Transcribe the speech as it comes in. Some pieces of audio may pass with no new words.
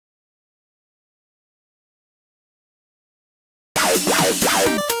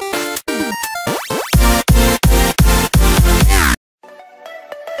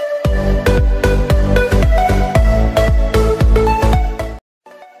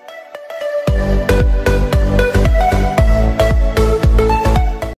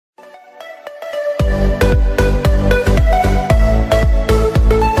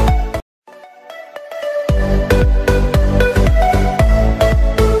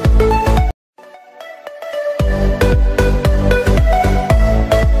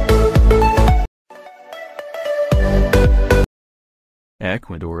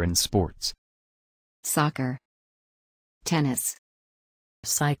Ecuadorian sports. Soccer, tennis,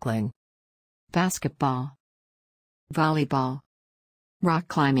 cycling, basketball, volleyball, rock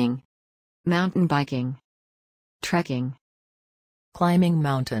climbing, mountain biking, trekking, climbing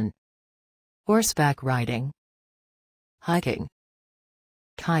mountain, horseback riding, hiking,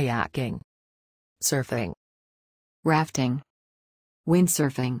 kayaking, surfing, rafting,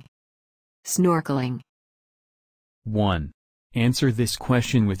 windsurfing, snorkeling. 1. Answer this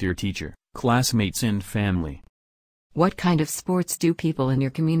question with your teacher, classmates and family. What kind of sports do people in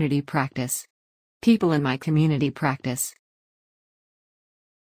your community practice? People in my community practice.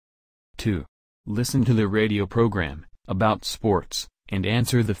 2. Listen to the radio program about sports and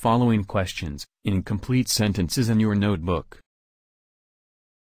answer the following questions in complete sentences in your notebook.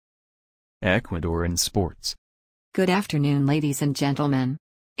 Ecuadorian sports. Good afternoon, ladies and gentlemen.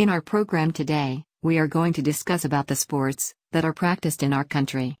 In our program today, we are going to discuss about the sports that are practiced in our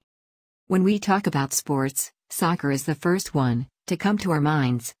country. When we talk about sports, soccer is the first one to come to our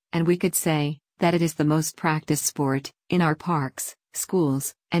minds, and we could say that it is the most practiced sport in our parks,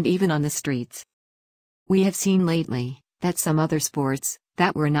 schools, and even on the streets. We have seen lately that some other sports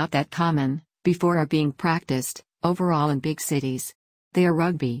that were not that common before are being practiced overall in big cities. They are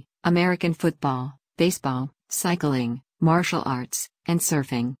rugby, American football, baseball, cycling, martial arts, and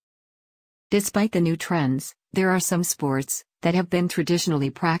surfing. Despite the new trends, there are some sports that have been traditionally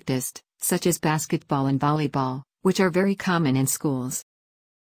practiced, such as basketball and volleyball, which are very common in schools.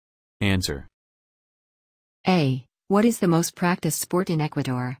 Answer. A. What is the most practiced sport in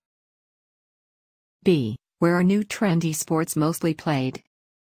Ecuador? B. Where are new trendy sports mostly played?